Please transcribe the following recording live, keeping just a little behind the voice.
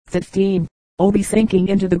15. Be sinking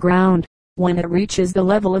into the ground. When it reaches the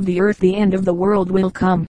level of the earth the end of the world will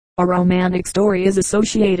come. A romantic story is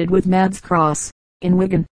associated with Mad's Cross. In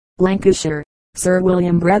Wigan, Lancashire, Sir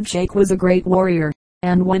William Bradshake was a great warrior,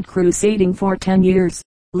 and went crusading for 10 years,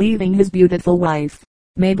 leaving his beautiful wife,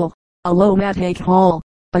 Mabel, alone at Hake Hall.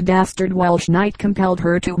 A dastard Welsh knight compelled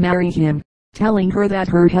her to marry him, telling her that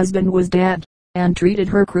her husband was dead, and treated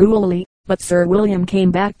her cruelly. But Sir William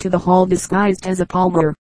came back to the hall disguised as a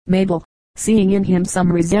palmer. Mabel, seeing in him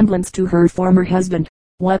some resemblance to her former husband,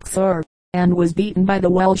 wept sore, and was beaten by the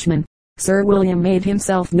Welshman. Sir William made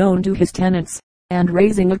himself known to his tenants, and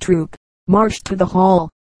raising a troop, marched to the hall.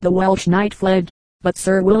 The Welsh knight fled, but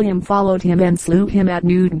Sir William followed him and slew him at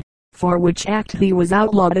Newton, for which act he was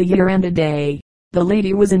outlawed a year and a day. The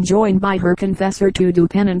lady was enjoined by her confessor to do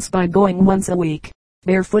penance by going once a week,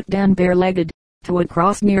 barefoot and bare-legged, to a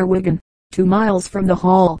cross near Wigan, 2 miles from the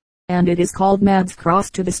hall, and it is called Mad's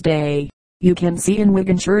Cross to this day. You can see in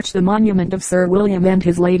Wigan Church the monument of Sir William and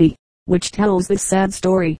his lady, which tells this sad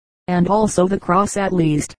story, and also the cross, at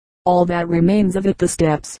least all that remains of it, the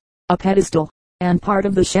steps, a pedestal, and part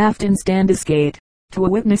of the shaft and standescate, to a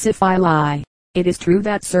witness if I lie. It is true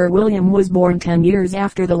that Sir William was born 10 years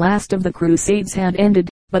after the last of the Crusades had ended,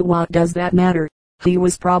 but what does that matter? He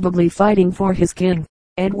was probably fighting for his king,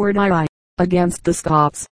 Edward II, against the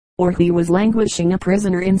Scots, or he was languishing a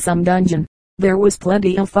prisoner in some dungeon. There was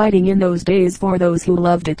plenty of fighting in those days for those who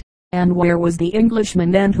loved it, and where was the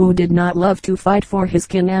Englishman then who did not love to fight for his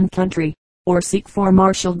king and country, or seek for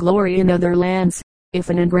martial glory in other lands? If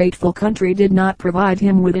an ungrateful country did not provide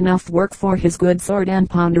him with enough work for his good sword and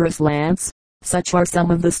ponderous lance. Such are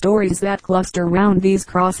some of the stories that cluster round these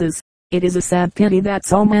crosses. It is a sad pity that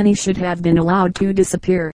so many should have been allowed to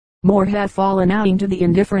disappear. More have fallen owing to the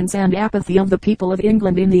indifference and apathy of the people of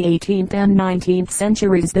England in the 18th and 19th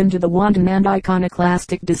centuries than to the wanton and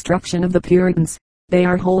iconoclastic destruction of the Puritans. They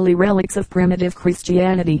are holy relics of primitive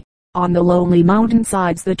Christianity. On the lonely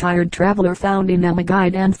mountainsides the tired traveler found in them a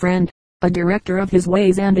guide and friend, a director of his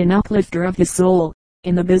ways and an uplifter of his soul.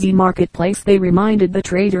 In the busy marketplace they reminded the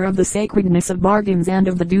trader of the sacredness of bargains and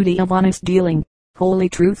of the duty of honest dealing. Holy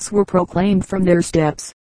truths were proclaimed from their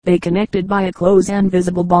steps. They connected by a close and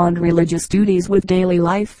visible bond religious duties with daily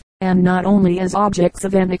life, and not only as objects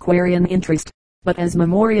of antiquarian interest, but as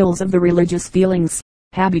memorials of the religious feelings,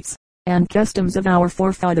 habits, and customs of our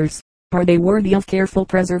forefathers. Are they worthy of careful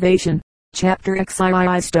preservation? Chapter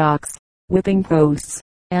XII. Stocks, whipping posts,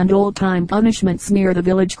 and old-time punishments near the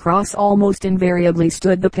village cross almost invariably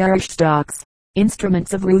stood the parish stocks,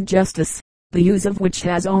 instruments of rude justice, the use of which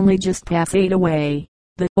has only just passed away.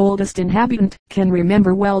 The oldest inhabitant can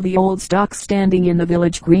remember well the old stocks standing in the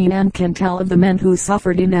village green and can tell of the men who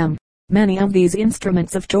suffered in them. Many of these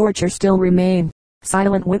instruments of torture still remain,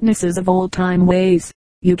 silent witnesses of old-time ways.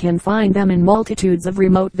 You can find them in multitudes of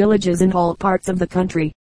remote villages in all parts of the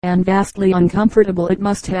country, and vastly uncomfortable it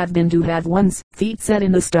must have been to have one's feet set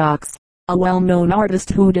in the stocks. A well-known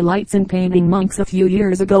artist who delights in painting monks a few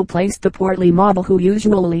years ago placed the portly model who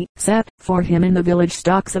usually sat for him in the village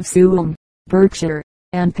stocks of Soulm, Berkshire,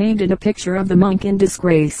 and painted a picture of the monk in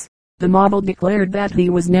disgrace. The model declared that he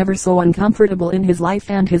was never so uncomfortable in his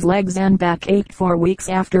life, and his legs and back ached for weeks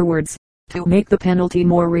afterwards. To make the penalty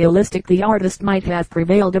more realistic, the artist might have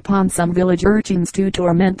prevailed upon some village urchins to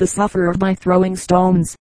torment the sufferer by throwing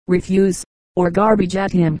stones, refuse, or garbage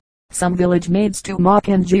at him, some village maids to mock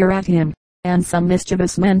and jeer at him, and some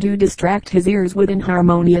mischievous men to distract his ears with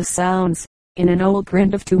inharmonious sounds. In an old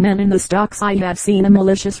print of 2 men in the stocks I have seen a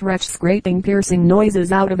malicious wretch scraping piercing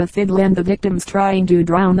noises out of a fiddle, and the victims trying to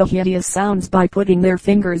drown the hideous sounds by putting their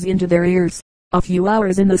fingers into their ears. A few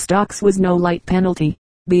hours in the stocks was no light penalty.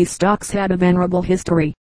 These stocks had a venerable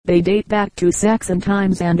history. They date back to Saxon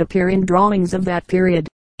times and appear in drawings of that period.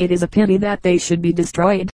 It is a pity that they should be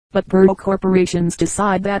destroyed, but borough corporations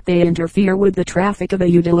decide that they interfere with the traffic of a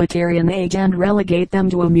utilitarian age and relegate them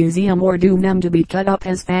to a museum or doom them to be cut up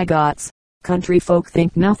as fagots. Country folk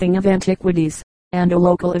think nothing of antiquities, and a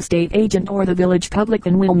local estate agent or the village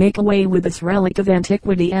publican will make away with this relic of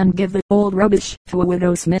antiquity and give the old rubbish to a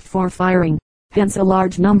widow smith for firing. Hence a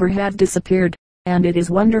large number have disappeared, and it is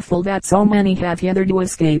wonderful that so many have hitherto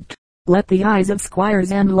escaped. Let the eyes of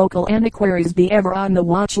squires and local antiquaries be ever on the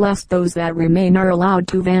watch lest those that remain are allowed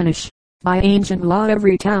to vanish. By ancient law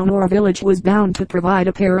every town or village was bound to provide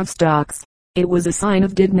a pair of stocks. It was a sign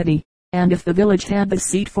of dignity, and if the village had the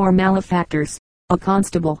seat for malefactors, a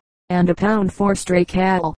constable, and a pound for stray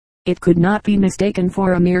cattle, it could not be mistaken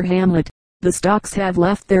for a mere hamlet. The stocks have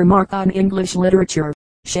left their mark on English literature.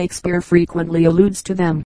 Shakespeare frequently alludes to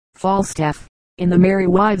them. Falstaff, in the Merry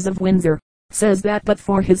Wives of Windsor, says that but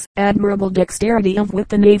for his admirable dexterity of wit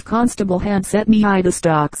the knave constable had set me I the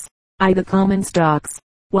stocks. I the common stocks.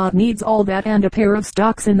 What needs all that and a pair of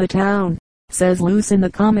stocks in the town, says Luce in the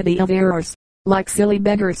Comedy of Errors, like silly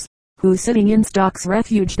beggars, who sitting in stocks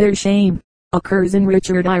refuge their shame. Occurs in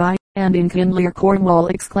Richard II, and in Kindler Cornwall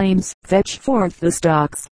exclaims, fetch forth the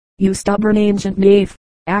stocks, you stubborn ancient knave.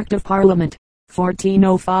 Act of Parliament,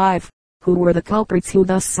 1405. Who were the culprits who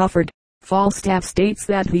thus suffered? Falstaff states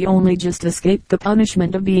that he only just escaped the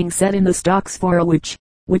punishment of being set in the stocks for a witch,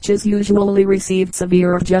 witches usually received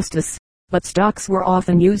severe justice, but stocks were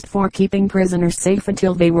often used for keeping prisoners safe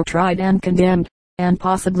until they were tried and condemned, and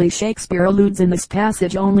possibly Shakespeare alludes in this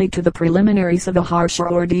passage only to the preliminaries of a harsher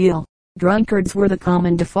ordeal. Drunkards were the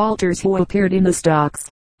common defaulters who appeared in the stocks,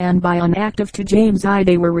 and by an act of 2 James I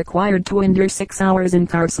they were required to endure 6 hours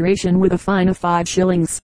incarceration with a fine of 5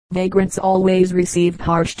 shillings. Vagrants always received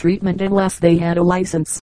harsh treatment unless they had a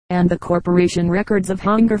license, and the corporation records of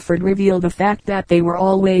Hungerford reveal the fact that they were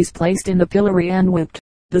always placed in the pillory and whipped.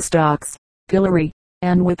 The stocks, pillory,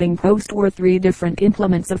 and whipping post were 3 different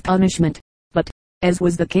implements of punishment, but, as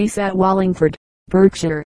was the case at Wallingford,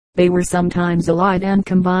 Berkshire, they were sometimes allied and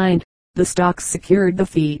combined. The stocks secured the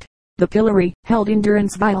feet, the pillory held in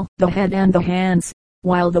durance vile the head and the hands,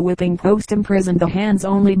 while the whipping post imprisoned the hands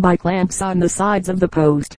only by clamps on the sides of the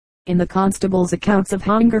post. In the constable's accounts of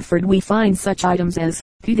Hungerford we find such items as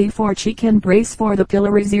PD for cheek and brace for the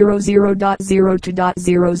pillory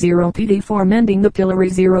 00.02.00, PD for mending the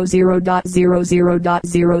pillory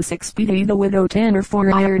 00.00.06, PD the widow tanner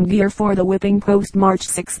for iron gear for the whipping post March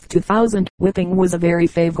 6, 2000. Whipping was a very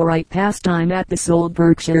favorite pastime at this old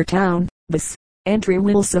Berkshire town. This entry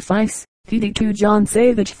will suffice. PD to John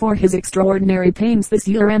Savage for his extraordinary pains this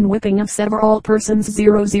year and whipping of several persons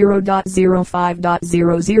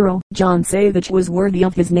 00.05.00. John Savage was worthy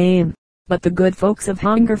of his name, but the good folks of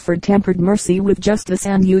Hungerford tempered mercy with justice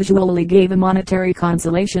and usually gave a monetary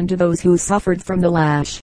consolation to those who suffered from the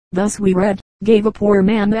lash. Thus we read, gave a poor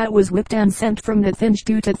man that was whipped and sent from Tithinch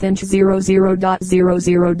to Tithinch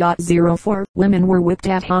 00.00.04. Women were whipped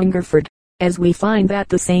at Hungerford, as we find that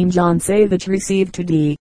the same John Savage received to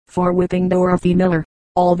D. for whipping Dorothy Miller.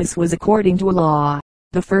 All this was according to law.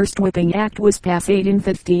 The first whipping act was passed in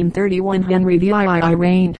 1531 Henry VI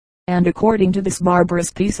reigned, and according to this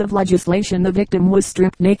barbarous piece of legislation the victim was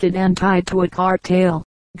stripped naked and tied to a cart tail,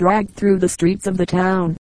 dragged through the streets of the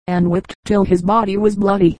town, and whipped till his body was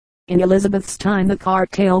bloody. In Elizabeth's time the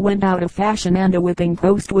cart tail went out of fashion and a whipping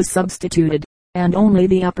post was substituted, and only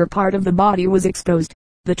the upper part of the body was exposed.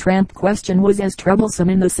 The tramp question was as troublesome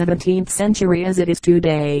in the 17th century as it is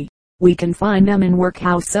today. We can find them in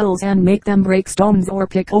workhouse cells and make them break stones or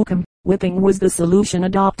pick oakum. Whipping was the solution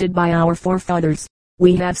adopted by our forefathers.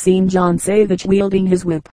 We have seen John Savage wielding his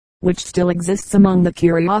whip, which still exists among the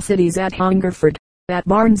curiosities at Hungerford. At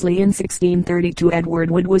Barnsley in 1632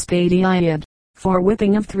 Edward Wood was paid Ead for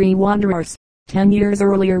whipping of 3 wanderers. 10 years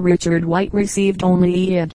earlier Richard White received only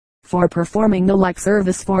Ead for performing the like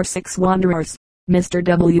service for 6 wanderers. Mr.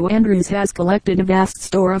 W. Andrews has collected a vast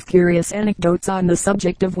store of curious anecdotes on the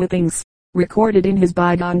subject of whippings, recorded in his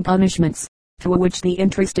Bygone Punishments, to which the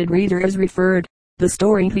interested reader is referred. The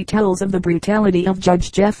story he tells of the brutality of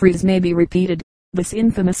Judge Jeffreys may be repeated. This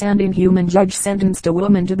infamous and inhuman judge sentenced a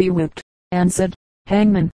woman to be whipped, and said,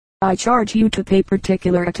 "Hangman, I charge you to pay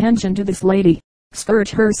particular attention to this lady.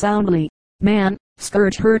 Scourge her soundly. Man,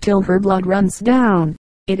 scourge her till her blood runs down.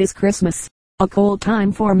 It is Christmas, a cold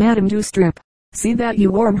time for madam to strip. See that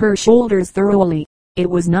you warm her shoulders thoroughly." It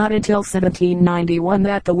was not until 1791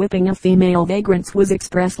 that the whipping of female vagrants was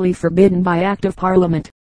expressly forbidden by Act of Parliament.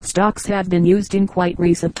 Stocks have been used in quite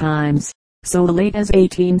recent times, so late as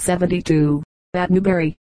 1872. At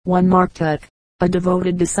Newbury, one Mark Tuck, a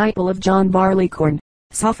devoted disciple of John Barleycorn,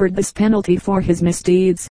 suffered this penalty for his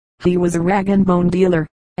misdeeds. He was a rag and bone dealer,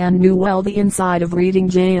 and knew well the inside of Reading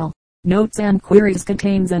Jail. Notes and Queries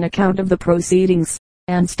contains an account of the proceedings,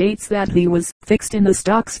 and states that he was fixed in the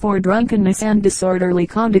stocks for drunkenness and disorderly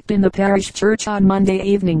conduct in the parish church on Monday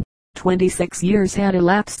evening. 26 years had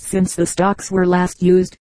elapsed since the stocks were last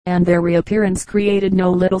used, and their reappearance created no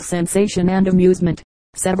little sensation and amusement,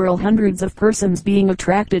 several hundreds of persons being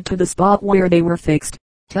attracted to the spot where they were fixed.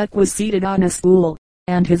 Tuck was seated on a stool,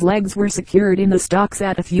 and his legs were secured in the stocks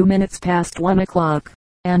at a few minutes past 1 o'clock,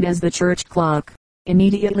 and as the church clock,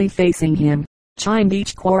 immediately facing him, chimed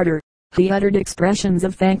each quarter, he uttered expressions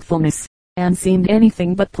of thankfulness, and seemed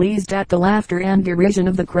anything but pleased at the laughter and derision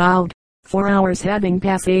of the crowd. 4 hours having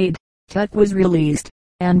passed, Tuck was released,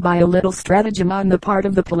 and by a little stratagem on the part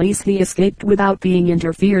of the police he escaped without being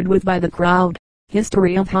interfered with by the crowd.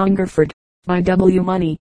 History of Hungerford, by W.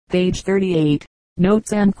 Money, page 38.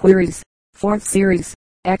 Notes and Queries. 4th series.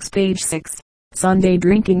 X page 6. Sunday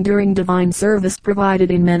drinking during divine service provided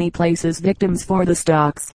in many places victims for the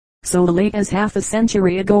stocks. So late as half a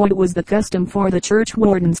century ago it was the custom for the church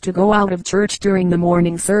wardens to go out of church during the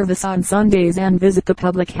morning service on Sundays and visit the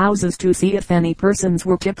public houses to see if any persons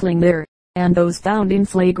were tippling there, and those found in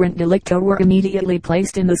flagrant delicto were immediately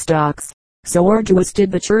placed in the stocks. So arduous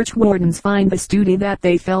did the church wardens find this duty that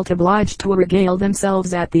they felt obliged to regale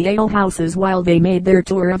themselves at the alehouses while they made their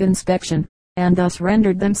tour of inspection, and thus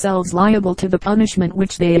rendered themselves liable to the punishment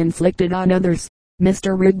which they inflicted on others.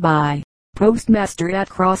 Mr. Rigby, postmaster at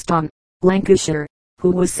Croston, Lancashire, who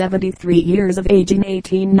was 73 years of age in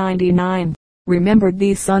 1899, remembered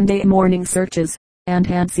these Sunday morning searches, and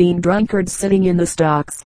had seen drunkards sitting in the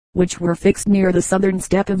stocks, which were fixed near the southern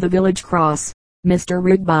step of the village cross. Mr.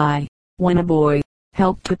 Rigby, when a boy,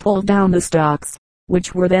 helped to pull down the stocks,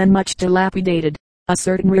 which were then much dilapidated. A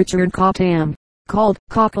certain Richard Cottam, called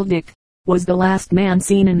Cockledick, was the last man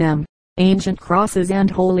seen in them. Ancient Crosses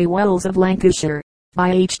and Holy Wells of Lancashire,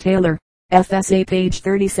 by H. Taylor, FSA page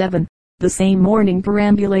 37. The same morning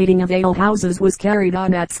perambulating of alehouses was carried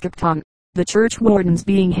on at Skipton, the church wardens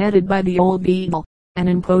being headed by the old beadle, an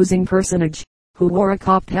imposing personage, who wore a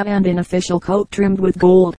cocked hat and an official coat trimmed with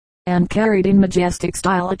gold, and carried in majestic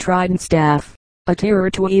style a trident staff, a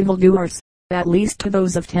terror to evildoers, at least to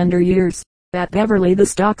those of tender years. At Beverley the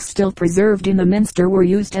stocks still preserved in the minster were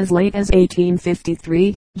used as late as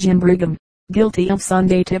 1853. Jim Brigham, guilty of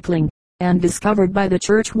Sunday tippling, and discovered by the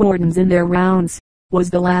church wardens in their rounds,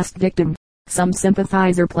 was the last victim. Some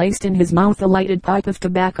sympathizer placed in his mouth a lighted pipe of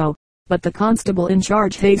tobacco, but the constable in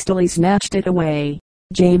charge hastily snatched it away.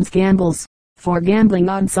 James Gambles, for gambling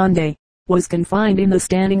on Sunday, was confined in the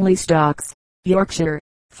Standingley stocks, Yorkshire,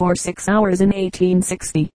 for 6 hours in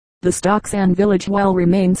 1860. The stocks and village well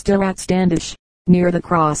remain still at Standish, near the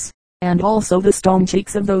cross, and also the stone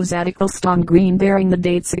cheeks of those at Eccleston Green bearing the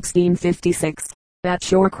date 1656. At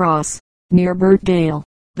Shore Cross, near Birkdale,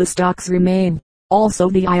 the stocks remain, also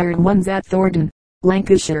the iron ones at Thornton,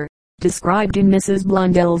 Lancashire, described in Mrs.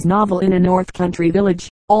 Blundell's novel In a North Country Village.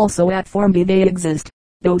 Also at Formby they exist,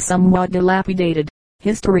 though somewhat dilapidated.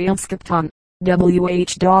 History of Skipton, W.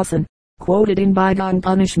 H. Dawson, quoted in Bygone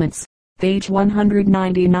Punishments, page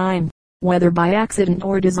 199. Whether by accident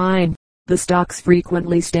or design, the stocks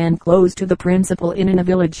frequently stand close to the principal inn in a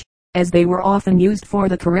village, as they were often used for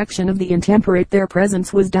the correction of the intemperate. Their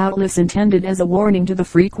presence was doubtless intended as a warning to the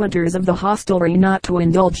frequenters of the hostelry not to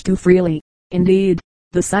indulge too freely. Indeed,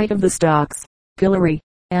 the sight of the stocks, pillory,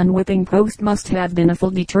 and whipping post must have been a full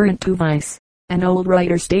deterrent to vice. An old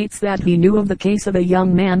writer states that he knew of the case of a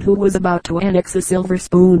young man who was about to annex a silver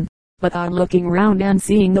spoon, but on looking round and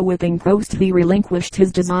seeing the whipping post he relinquished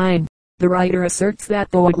his design. The writer asserts that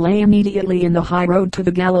though it lay immediately in the high road to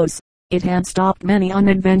the gallows, it had stopped many an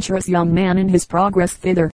adventurous young man in his progress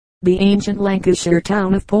thither. The ancient Lancashire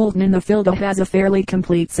town of Poulton in the Filda has a fairly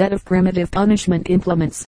complete set of primitive punishment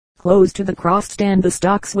implements. Close to the cross stand the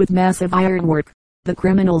stocks with massive ironwork. The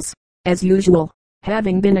criminals, as usual,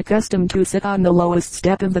 having been accustomed to sit on the lowest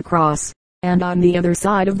step of the cross, and on the other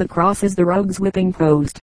side of the cross is the rogue's whipping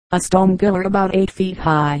post, a stone pillar about 8 feet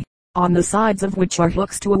high, on the sides of which are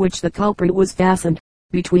hooks to which the culprit was fastened.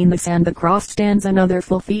 Between this and the cross stands another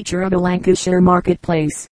full feature of a Lancashire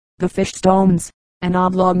marketplace, the fish stones, an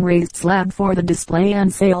oblong raised slab for the display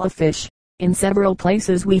and sale of fish. In several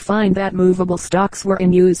places we find that movable stocks were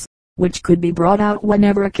in use, which could be brought out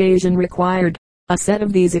whenever occasion required. A set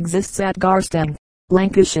of these exists at Garstang,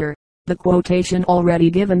 Lancashire. The quotation already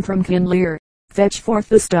given from Kinlear, "Fetch forth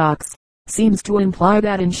the stocks," seems to imply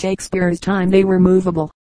that in Shakespeare's time they were movable.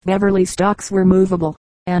 Beverley stocks were movable,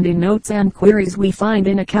 and in Notes and Queries we find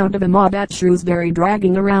an account of a mob at Shrewsbury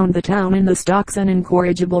dragging around the town in the stocks an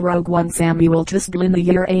incorrigible rogue one Samuel Thistle in the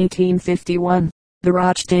year 1851. The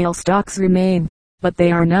Rochdale stocks remain, but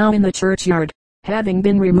they are now in the churchyard, having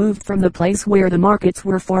been removed from the place where the markets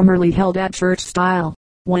were formerly held at church style.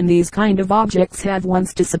 When these kind of objects have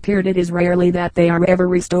once disappeared it is rarely that they are ever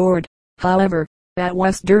restored. However, at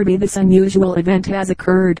West Derby this unusual event has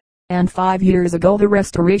occurred, and 5 years ago the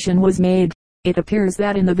restoration was made. It appears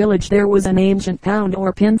that in the village there was an ancient pound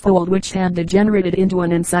or pinfold which had degenerated into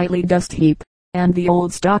an unsightly dust heap, and the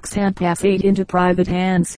old stocks had passed into private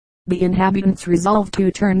hands. The inhabitants resolved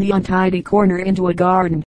to turn the untidy corner into a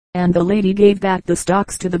garden, and the lady gave back the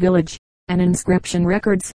stocks to the village. An inscription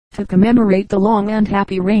records, to commemorate the long and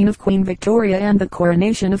happy reign of Queen Victoria and the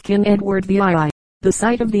coronation of King Edward VI. The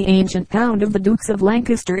site of the ancient pound of the Dukes of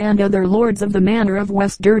Lancaster and other lords of the manor of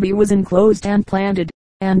West Derby was enclosed and planted,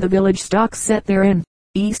 and the village stocks set therein.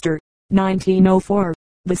 Easter, 1904.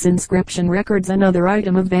 This inscription records another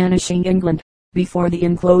item of vanishing England. Before the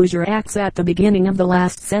Enclosure Acts at the beginning of the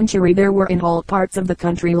last century there were in all parts of the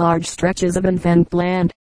country large stretches of unfenced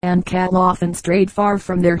land, and cattle often strayed far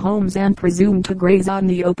from their homes and presumed to graze on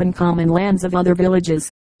the open common lands of other villages.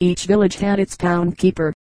 Each village had its pound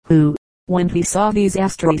keeper, who, when he saw these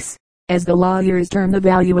astres, as the lawyers term the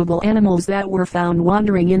valuable animals that were found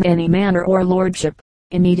wandering in any manor or lordship,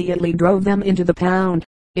 immediately drove them into the pound.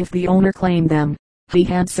 If the owner claimed them, he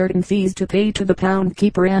had certain fees to pay to the pound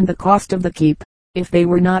keeper and the cost of the keep. If they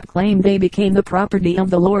were not claimed they became the property of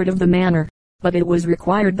the lord of the manor, but it was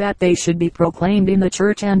required that they should be proclaimed in the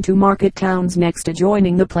church and to market towns next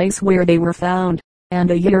adjoining the place where they were found,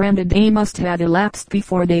 and a year and a day must have elapsed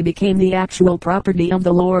before they became the actual property of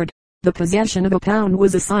the lord. The possession of a pound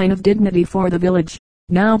was a sign of dignity for the village.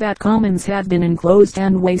 Now that commons have been enclosed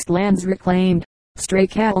and waste lands reclaimed, stray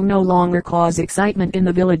cattle no longer cause excitement in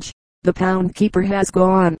the village. The pound keeper has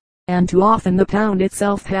gone, and too often the pound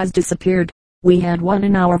itself has disappeared. We had one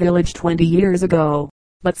in our village 20 years ago,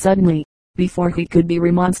 but suddenly, before he could be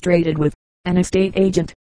remonstrated with, an estate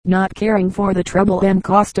agent, not caring for the trouble and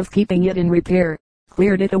cost of keeping it in repair,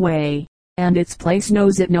 cleared it away, and its place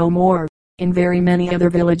knows it no more. In very many other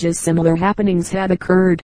villages similar happenings had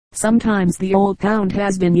occurred. Sometimes the old pound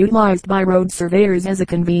has been utilized by road surveyors as a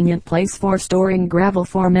convenient place for storing gravel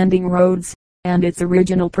for mending roads, and its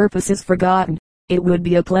original purpose is forgotten. It would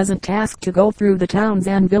be a pleasant task to go through the towns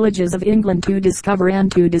and villages of England to discover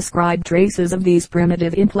and to describe traces of these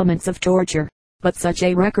primitive implements of torture, but such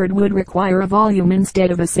a record would require a volume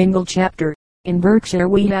instead of a single chapter. In Berkshire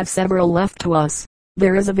we have several left to us.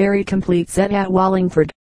 There is a very complete set at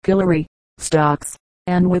Wallingford, pillory, stocks,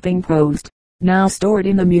 and whipping post, now stored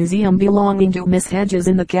in the museum belonging to Miss Hedges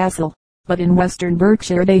in the castle, but in western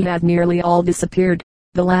Berkshire they had nearly all disappeared.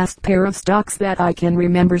 The last pair of stocks that I can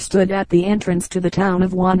remember stood at the entrance to the town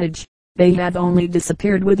of Wantage. They had only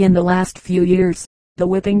disappeared within the last few years. The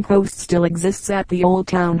whipping post still exists at the old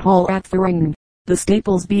town hall at Thurrington, the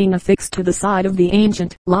staples being affixed to the side of the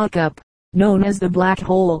ancient lock-up, known as the Black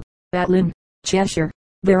Hole, at Lynn, Cheshire.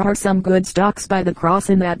 There are some good stocks by the cross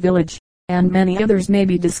in that village, and many others may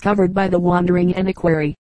be discovered by the wandering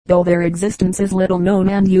antiquary, though their existence is little known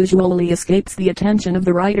and usually escapes the attention of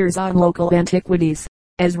the writers on local antiquities.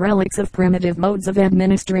 As relics of primitive modes of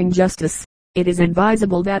administering justice, it is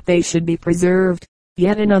advisable that they should be preserved.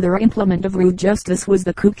 Yet another implement of rude justice was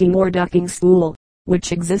the cooking or ducking stool,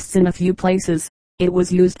 which exists in a few places. It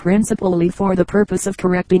was used principally for the purpose of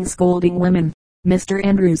correcting scolding women. Mr.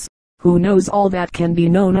 Andrews, who knows all that can be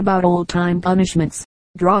known about old-time punishments,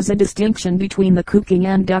 draws a distinction between the cooking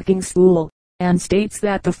and ducking stool, and states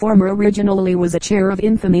that the former originally was a chair of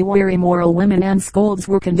infamy where immoral women and scolds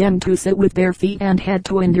were condemned to sit with bare feet and had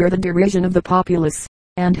to endure the derision of the populace,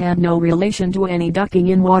 and had no relation to any ducking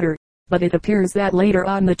in water. But it appears that later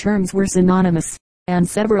on the terms were synonymous, and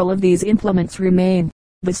several of these implements remain.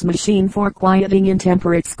 This machine for quieting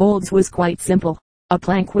intemperate scolds was quite simple. A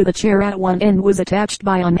plank with a chair at one end was attached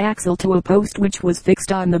by an axle to a post which was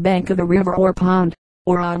fixed on the bank of a river or pond,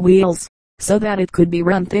 or on wheels, so that it could be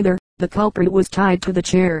run thither. The culprit was tied to the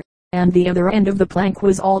chair, and the other end of the plank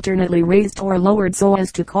was alternately raised or lowered so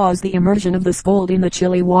as to cause the immersion of the scold in the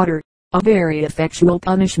chilly water. A very effectual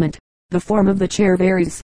punishment. The form of the chair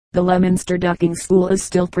varies. The Leominster ducking stool is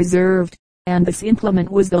still preserved, and this implement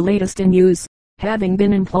was the latest in use, having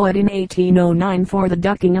been employed in 1809 for the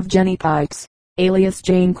ducking of Jenny Pipes, alias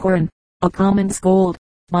Jane Corn, a common scold,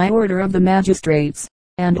 by order of the magistrates,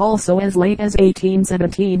 and also as late as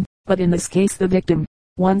 1817, but in this case the victim,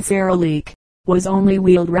 one Sarah Leake, was only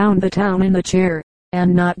wheeled round the town in the chair,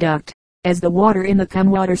 and not ducked, as the water in the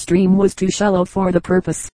Cumwater stream was too shallow for the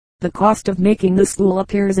purpose. The cost of making the stool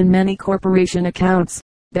appears in many corporation accounts.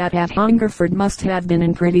 That at Hungerford must have been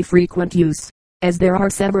in pretty frequent use, as there are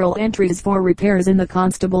several entries for repairs in the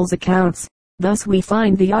constable's accounts. Thus we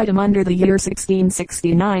find the item under the year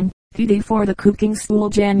 1669, PD for the cooking stool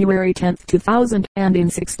January 10, 2000, and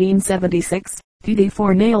in 1676, PD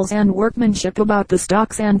for nails and workmanship about the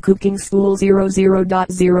stocks and cooking stool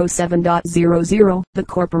 00.07.00. The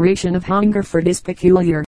corporation of Hungerford is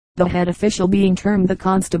peculiar, the head official being termed the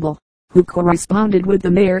constable, who corresponded with the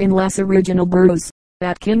mayor in less original boroughs.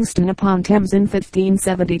 At Kingston upon Thames in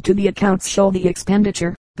 1572 the accounts show the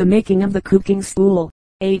expenditure, the making of the cooking stool,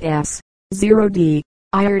 8s. 0d.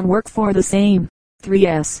 Iron work for the same,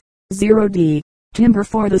 3s. 0d. Timber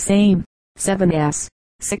for the same, 7s.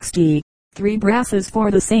 6d. 3 brasses for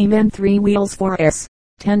the same and 3 wheels for s.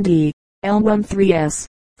 10d. Elm 3s.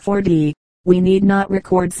 4d. We need not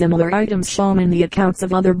record similar items shown in the accounts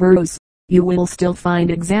of other boroughs. You will still find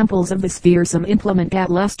examples of this fearsome implement at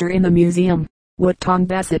Leicester in the museum. Wootton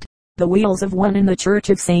Basset, the wheels of one in the Church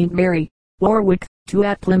of St. Mary, Warwick, 2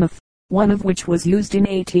 at Plymouth, one of which was used in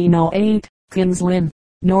 1808, King's Lynn,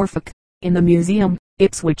 Norfolk, in the Museum,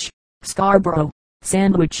 Ipswich, Scarborough,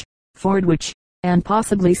 Sandwich, Fordwich, and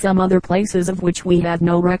possibly some other places of which we have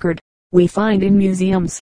no record. We find in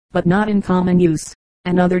museums, but not in common use,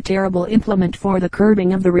 another terrible implement for the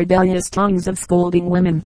curbing of the rebellious tongues of scolding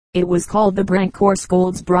women. It was called the brank or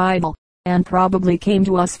scold's bridle, and probably came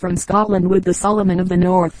to us from Scotland with the Solomon of the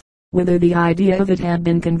North, whither the idea of it had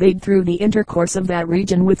been conveyed through the intercourse of that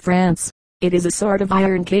region with France. It is a sort of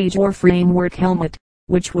iron cage or framework helmet,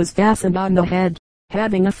 which was fastened on the head,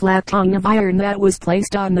 having a flat tongue of iron that was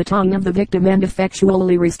placed on the tongue of the victim and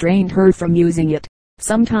effectually restrained her from using it.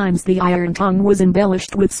 Sometimes the iron tongue was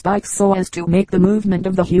embellished with spikes so as to make the movement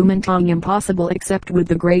of the human tongue impossible except with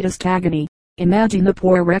the greatest agony. Imagine the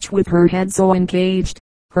poor wretch with her head so encaged,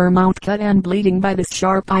 her mouth cut and bleeding by this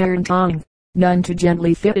sharp iron tongue, none too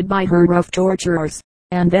gently fitted by her rough torturers,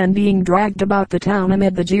 and then being dragged about the town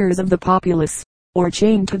amid the jeers of the populace, or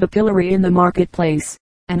chained to the pillory in the marketplace,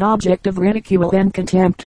 an object of ridicule and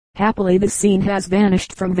contempt. Happily this scene has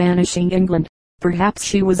vanished from vanishing England. Perhaps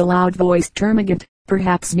she was a loud-voiced termagant,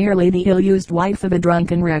 perhaps merely the ill-used wife of a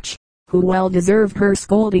drunken wretch, who well deserved her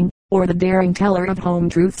scolding, or the daring teller of home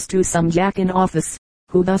truths to some jack in office,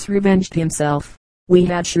 who thus revenged himself. We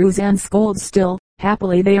had shrews and scolds still.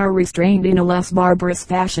 Happily they are restrained in a less barbarous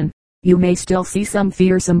fashion. You may still see some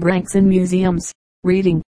fearsome branks in museums.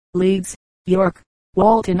 Reading, Leeds, York,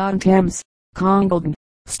 Walton-on-Thames, Congleton,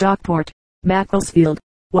 Stockport, Macclesfield,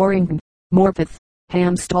 Warrington, Morpeth,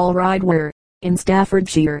 Hamstall Rideware, in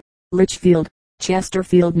Staffordshire, Lichfield,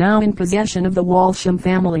 Chesterfield now in possession of the Walsham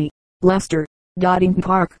family, Leicester, Doddington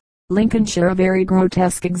Park, Lincolnshire a very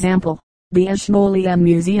grotesque example, the Ashmolean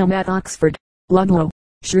Museum at Oxford, Ludlow,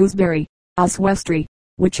 Shrewsbury, Oswestry,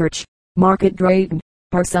 Whitchurch, Market Drayton,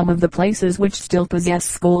 are some of the places which still possess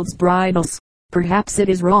scolds' bridles. Perhaps it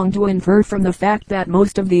is wrong to infer from the fact that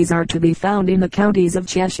most of these are to be found in the counties of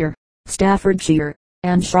Cheshire, Staffordshire,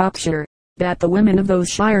 and Shropshire, that the women of those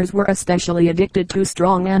shires were especially addicted to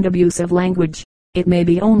strong and abusive language. It may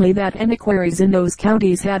be only that antiquaries in those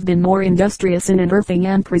counties have been more industrious in unearthing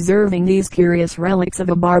and preserving these curious relics of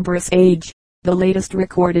a barbarous age. The latest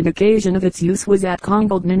recorded occasion of its use was at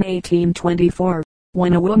Congleton in 1824,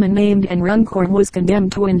 when a woman named Anne Runcorn was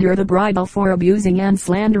condemned to endure the bridle for abusing and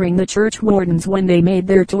slandering the churchwardens when they made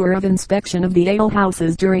their tour of inspection of the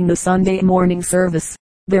alehouses during the Sunday morning service.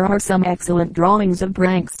 There are some excellent drawings of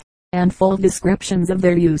branks, and full descriptions of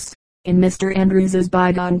their use, in Mr. Andrews's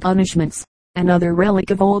Bygone Punishments. Another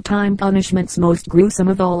relic of old-time punishments most gruesome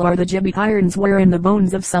of all are the gibbet irons wherein the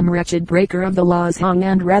bones of some wretched breaker of the laws hung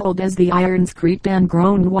and rattled as the irons creaked and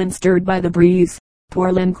groaned when stirred by the breeze.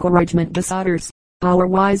 Pour l'encouragement des sauteurs. Our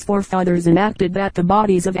wise forefathers enacted that the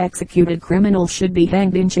bodies of executed criminals should be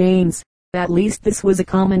hanged in chains. At least this was a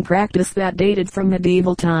common practice that dated from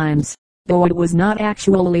medieval times, though it was not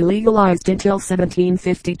actually legalized until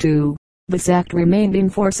 1752. This act remained in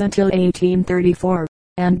force until 1834.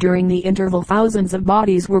 And during the interval thousands of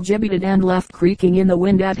bodies were gibbeted and left creaking in the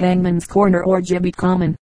wind at Hangman's Corner or Gibbet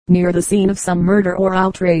Common, near the scene of some murder or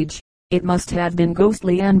outrage. It must have been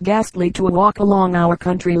ghostly and ghastly to walk along our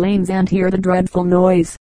country lanes and hear the dreadful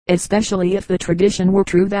noise, especially if the tradition were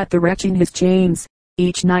true that the wretch in his chains,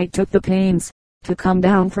 each night took the pains, to come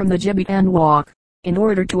down from the gibbet and walk. In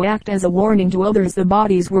order to act as a warning to others, the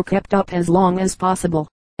bodies were kept up as long as possible,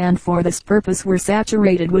 and for this purpose were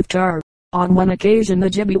saturated with tar. On one occasion the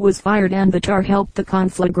gibbet was fired and the tar helped the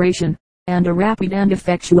conflagration, and a rapid and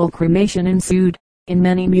effectual cremation ensued. In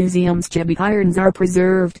many museums gibbet irons are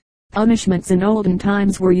preserved. Punishments in olden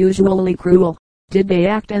times were usually cruel. Did they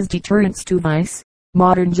act as deterrents to vice?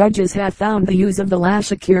 Modern judges have found the use of the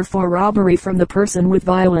lash a cure for robbery from the person with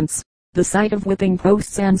violence. The sight of whipping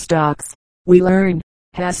posts and stocks, we learn,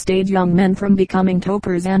 has stayed young men from becoming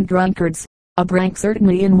topers and drunkards. A brank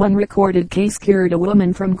certainly in one recorded case cured a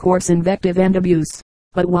woman from coarse invective and abuse.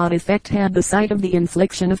 But what effect had the sight of the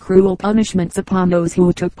infliction of cruel punishments upon those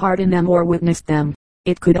who took part in them or witnessed them?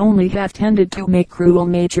 It could only have tended to make cruel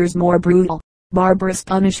natures more brutal. Barbarous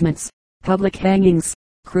punishments, public hangings,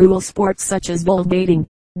 cruel sports such as bull baiting,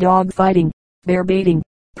 dog fighting, bear baiting,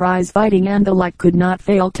 prize fighting and the like could not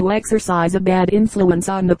fail to exercise a bad influence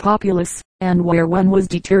on the populace, and where one was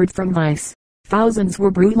deterred from vice, thousands were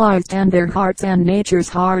brutalized and their hearts and natures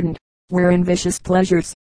hardened. Wherein vicious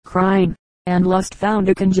pleasures, crime, and lust found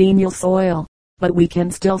a congenial soil. But we can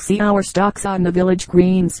still see our stocks on the village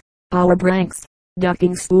greens, our branks,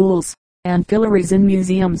 ducking stools, and pillories in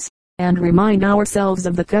museums, and remind ourselves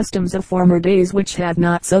of the customs of former days which had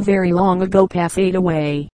not so very long ago passed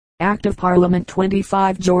away. Act of Parliament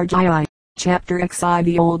 25 George II. Chapter XI.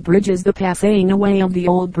 The Old Bridges. The passing away of the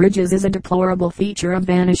old bridges is a deplorable feature of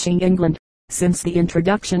vanishing England. Since the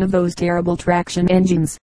introduction of those terrible traction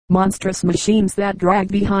engines, monstrous machines that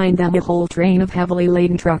drag behind them a whole train of heavily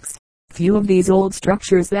laden trucks, few of these old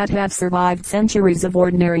structures that have survived centuries of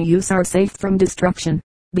ordinary use are safe from destruction.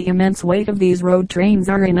 The immense weight of these road trains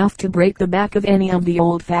are enough to break the back of any of the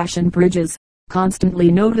old-fashioned bridges. Constantly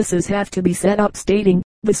notices have to be set up stating,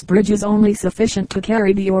 this bridge is only sufficient to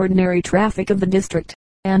carry the ordinary traffic of the district,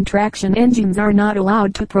 and traction engines are not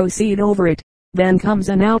allowed to proceed over it. Then comes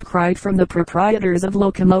an outcry from the proprietors of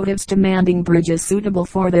locomotives demanding bridges suitable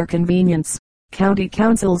for their convenience. County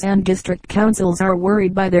councils and district councils are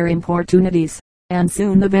worried by their importunities, and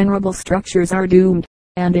soon the venerable structures are doomed,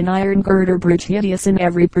 and an iron girder bridge hideous in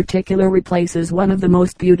every particular replaces one of the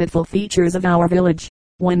most beautiful features of our village.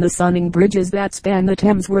 When the sunning bridges that span the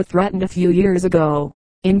Thames were threatened a few years ago,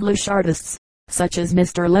 English artists, such as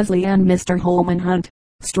Mr. Leslie and Mr. Holman Hunt,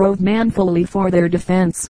 strove manfully for their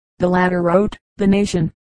defense. The latter wrote, "The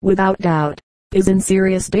nation, without doubt, is in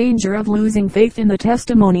serious danger of losing faith in the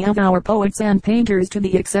testimony of our poets and painters to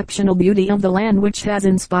the exceptional beauty of the land which has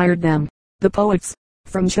inspired them." The poets,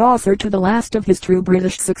 from Chaucer to the last of his true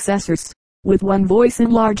British successors, with one voice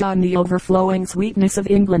enlarge on the overflowing sweetness of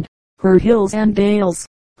England, her hills and dales,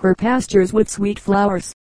 her pastures with sweet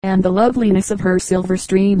flowers, and the loveliness of her silver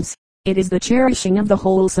streams. It is the cherishing of the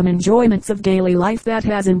wholesome enjoyments of daily life that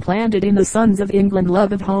has implanted in the sons of England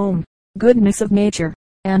love of home, goodness of nature,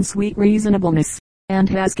 and sweet reasonableness, and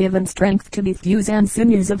has given strength to the thews and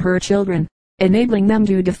sinews of her children, enabling them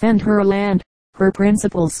to defend her land, her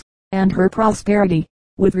principles, and her prosperity.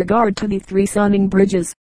 With regard to the three sunning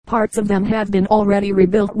bridges, parts of them have been already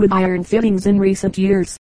rebuilt with iron fittings in recent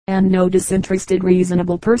years, and no disinterested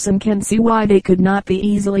reasonable person can see why they could not be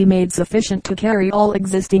easily made sufficient to carry all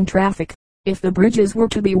existing traffic. If the bridges were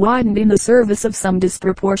to be widened in the service of some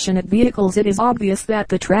disproportionate vehicles, it is obvious that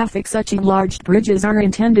the traffic such enlarged bridges are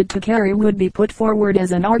intended to carry would be put forward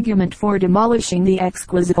as an argument for demolishing the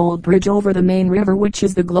exquisite old bridge over the main river, which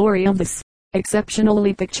is the glory of this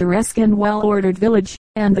exceptionally picturesque and well-ordered village,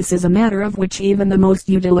 and this is a matter of which even the most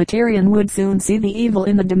utilitarian would soon see the evil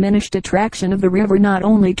in the diminished attraction of the river not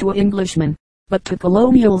only to Englishmen, but to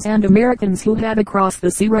colonials and Americans who had across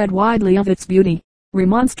the sea read widely of its beauty.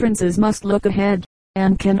 Remonstrances must look ahead,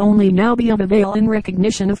 and can only now be of avail in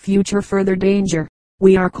recognition of future further danger.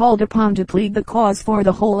 We are called upon to plead the cause for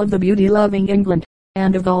the whole of the beauty-loving England,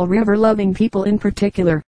 and of all river-loving people in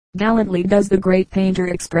particular. Gallantly does the great painter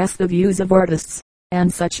express the views of artists,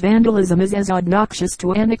 and such vandalism is as obnoxious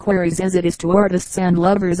to antiquaries as it is to artists and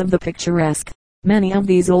lovers of the picturesque. Many of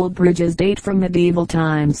these old bridges date from medieval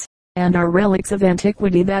times, and are relics of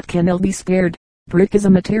antiquity that can ill be spared. Brick is a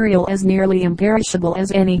material as nearly imperishable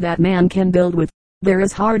as any that man can build with. There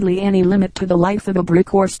is hardly any limit to the life of a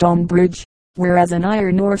brick or stone bridge, whereas an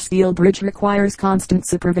iron or steel bridge requires constant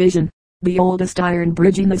supervision. The oldest iron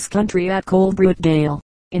bridge in this country at Coalbrookdale,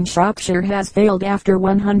 in Shropshire, has failed after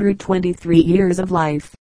 123 years of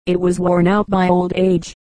life. It was worn out by old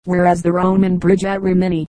age, whereas the Roman bridge at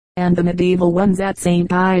Rimini, and the medieval ones at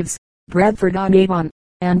St. Ives, Bradford-on-Avon,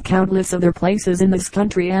 and countless other places in this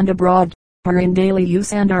country and abroad, are in daily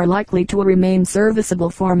use and are likely to remain serviceable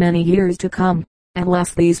for many years to come,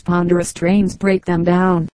 unless these ponderous trains break them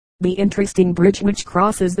down. The interesting bridge which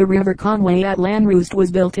crosses the River Conway at Lanroost was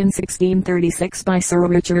built in 1636 by Sir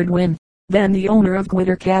Richard Wynne, then the owner of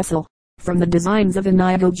Glitter Castle, from the designs of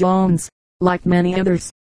Inigo Jones. Like many others,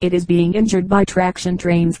 it is being injured by traction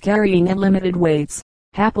trains carrying unlimited weights.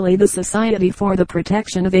 Happily the Society for the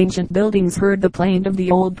Protection of Ancient Buildings heard the plaint of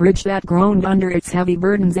the old bridge that groaned under its heavy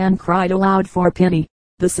burdens and cried aloud for pity.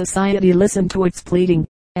 The Society listened to its pleading,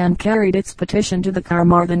 and carried its petition to the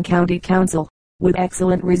Carmarthen County Council, with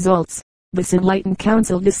excellent results. This enlightened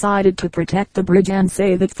council decided to protect the bridge and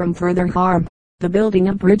save it from further harm. The building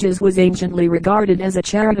of bridges was anciently regarded as a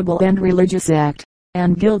charitable and religious act,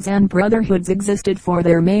 and guilds and brotherhoods existed for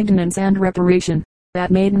their maintenance and reparation.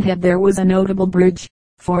 At Maidenhead there was a notable bridge,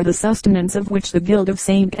 for the sustenance of which the Guild of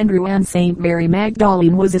St. Andrew and St. Mary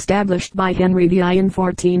Magdalene was established by Henry VI in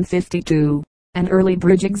 1452. An early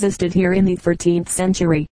bridge existed here in the 13th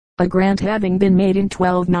century, a grant having been made in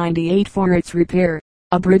 1298 for its repair.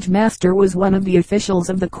 A bridge master was one of the officials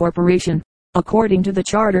of the corporation, according to the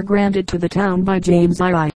charter granted to the town by James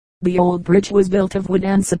I. The old bridge was built of wood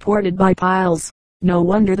and supported by piles. No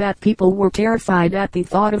wonder that people were terrified at the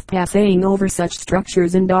thought of passing over such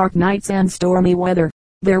structures in dark nights and stormy weather.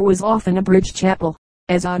 There was often a bridge chapel,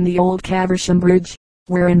 as on the old Caversham Bridge,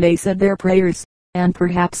 wherein they said their prayers, and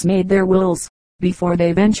perhaps made their wills, before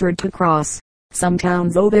they ventured to cross. Some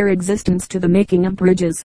towns owe their existence to the making of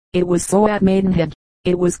bridges. It was so at Maidenhead.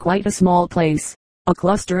 It was quite a small place, a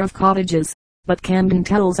cluster of cottages, but Camden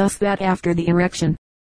tells us that after the erection,